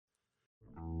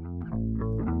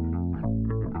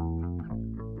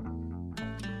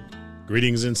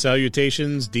Greetings and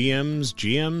salutations, DMs,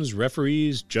 GMs,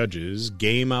 referees, judges,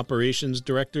 game operations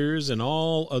directors, and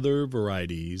all other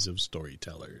varieties of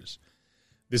storytellers.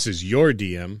 This is your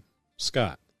DM,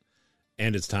 Scott,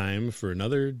 and it's time for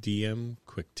another DM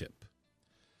Quick Tip.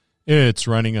 It's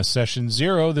running a session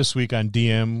 0 this week on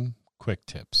DM Quick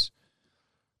Tips.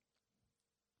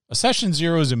 A session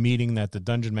 0 is a meeting that the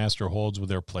Dungeon Master holds with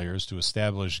their players to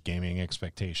establish gaming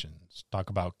expectations, talk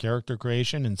about character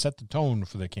creation, and set the tone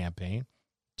for the campaign,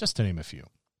 just to name a few.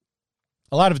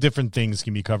 A lot of different things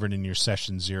can be covered in your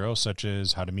session 0, such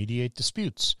as how to mediate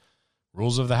disputes,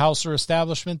 rules of the house or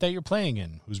establishment that you're playing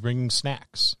in, who's bringing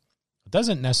snacks. It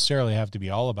doesn't necessarily have to be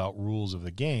all about rules of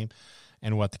the game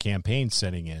and what the campaign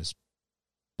setting is,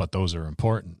 but those are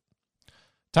important.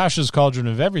 Tasha's Cauldron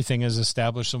of Everything has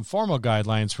established some formal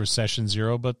guidelines for Session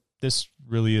 0, but this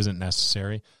really isn't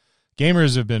necessary.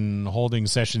 Gamers have been holding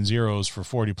Session 0s for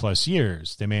 40-plus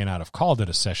years. They may not have called it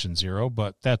a Session 0,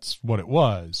 but that's what it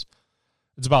was.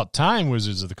 It's about time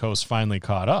Wizards of the Coast finally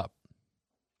caught up.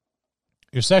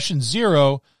 Your Session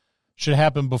 0 should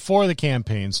happen before the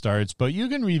campaign starts, but you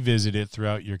can revisit it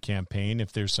throughout your campaign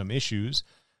if there's some issues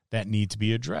that need to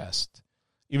be addressed.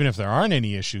 Even if there aren't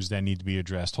any issues that need to be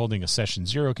addressed, holding a session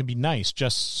 0 can be nice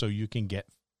just so you can get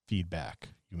feedback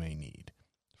you may need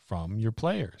from your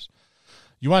players.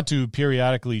 You want to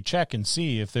periodically check and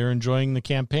see if they're enjoying the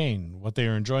campaign, what they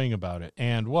are enjoying about it,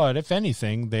 and what, if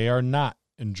anything, they are not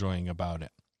enjoying about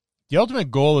it. The ultimate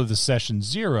goal of the session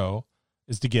 0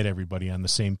 is to get everybody on the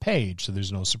same page so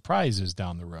there's no surprises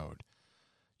down the road.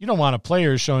 You don't want a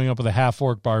player showing up with a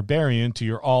half-orc barbarian to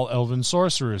your all-elven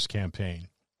sorcerers campaign.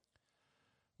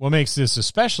 What makes this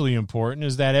especially important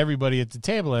is that everybody at the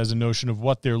table has a notion of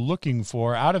what they're looking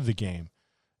for out of the game.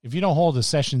 If you don't hold a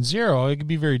session 0, it can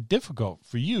be very difficult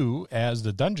for you as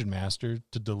the Dungeon Master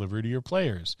to deliver to your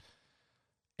players.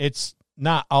 It's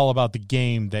not all about the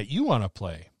game that you want to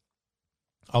play,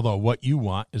 although what you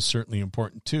want is certainly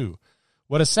important too.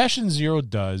 What a session 0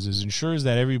 does is ensures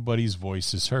that everybody's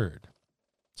voice is heard.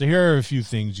 So here are a few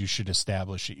things you should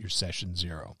establish at your session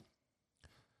 0.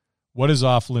 What is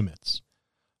off limits?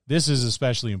 This is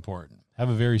especially important. Have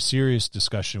a very serious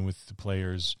discussion with the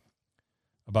players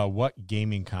about what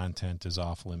gaming content is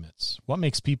off limits. What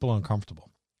makes people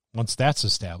uncomfortable? Once that's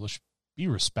established, be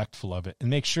respectful of it and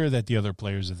make sure that the other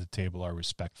players at the table are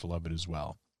respectful of it as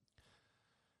well.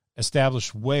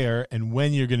 Establish where and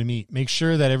when you're going to meet. Make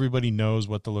sure that everybody knows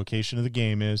what the location of the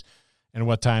game is and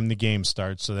what time the game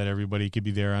starts so that everybody can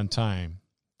be there on time.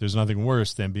 There's nothing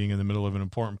worse than being in the middle of an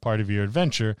important part of your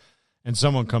adventure and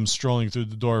someone comes strolling through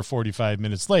the door 45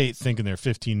 minutes late thinking they're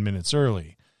 15 minutes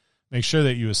early. Make sure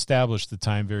that you establish the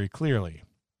time very clearly.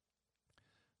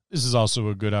 This is also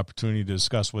a good opportunity to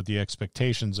discuss what the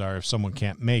expectations are if someone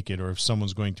can't make it or if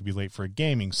someone's going to be late for a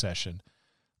gaming session.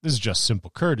 This is just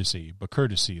simple courtesy, but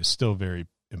courtesy is still very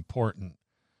important.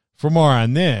 For more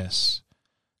on this,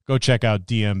 go check out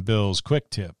DM Bill's quick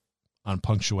tip on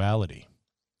punctuality.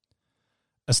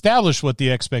 Establish what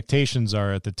the expectations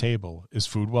are at the table. Is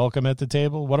food welcome at the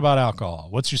table? What about alcohol?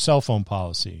 What's your cell phone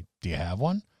policy? Do you have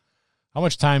one? How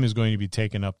much time is going to be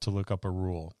taken up to look up a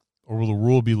rule? Or will the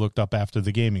rule be looked up after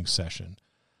the gaming session?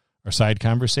 Are side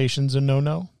conversations a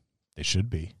no-no? They should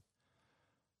be.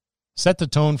 Set the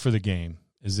tone for the game.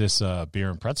 Is this a beer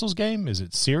and pretzels game? Is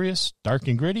it serious, dark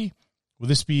and gritty? Will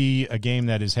this be a game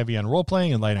that is heavy on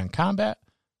role-playing and light on combat?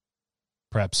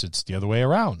 Perhaps it's the other way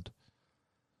around.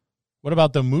 What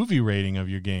about the movie rating of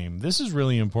your game? This is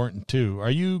really important too. Are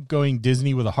you going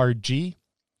Disney with a hard G?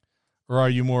 Or are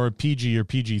you more PG or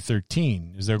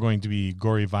PG-13? Is there going to be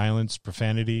gory violence,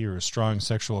 profanity, or strong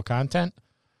sexual content?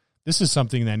 This is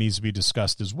something that needs to be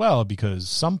discussed as well because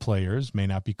some players may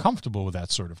not be comfortable with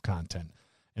that sort of content.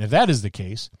 And if that is the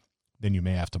case, then you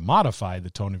may have to modify the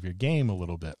tone of your game a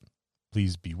little bit.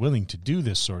 Please be willing to do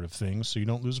this sort of thing so you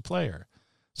don't lose a player.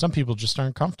 Some people just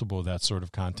aren't comfortable with that sort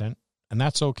of content, and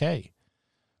that's okay.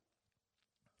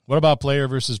 What about player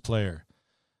versus player?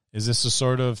 Is this the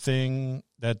sort of thing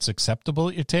that's acceptable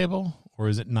at your table, or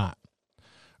is it not?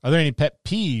 Are there any pet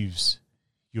peeves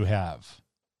you have?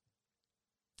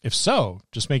 If so,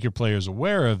 just make your players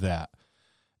aware of that.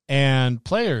 And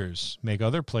players, make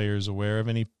other players aware of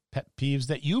any pet peeves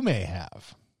that you may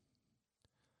have.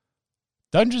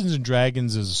 Dungeons &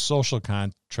 Dragons is a social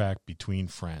contract between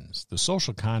friends. The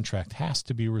social contract has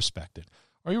to be respected,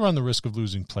 or you run the risk of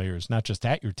losing players, not just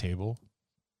at your table,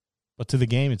 but to the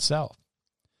game itself.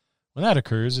 When that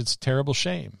occurs, it's a terrible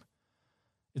shame.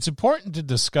 It's important to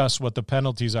discuss what the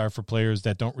penalties are for players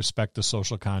that don't respect the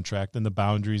social contract and the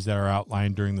boundaries that are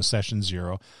outlined during the session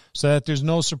 0 so that there's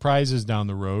no surprises down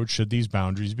the road should these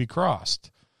boundaries be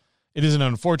crossed. It is an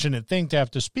unfortunate thing to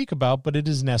have to speak about, but it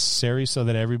is necessary so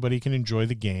that everybody can enjoy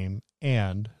the game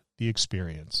and the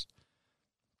experience.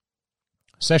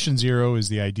 Session 0 is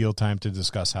the ideal time to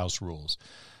discuss house rules.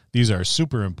 These are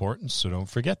super important, so don't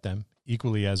forget them.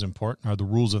 Equally as important are the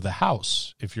rules of the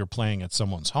house if you're playing at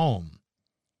someone's home.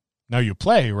 Now you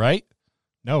play, right?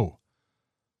 No.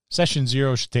 Session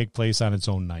 0 should take place on its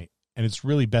own night, and it's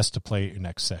really best to play at your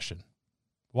next session.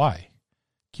 Why?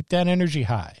 Keep that energy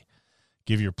high.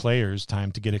 Give your players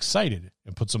time to get excited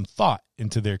and put some thought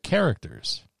into their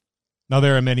characters. Now,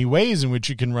 there are many ways in which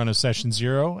you can run a Session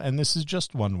 0, and this is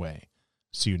just one way.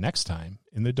 See you next time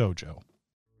in the dojo.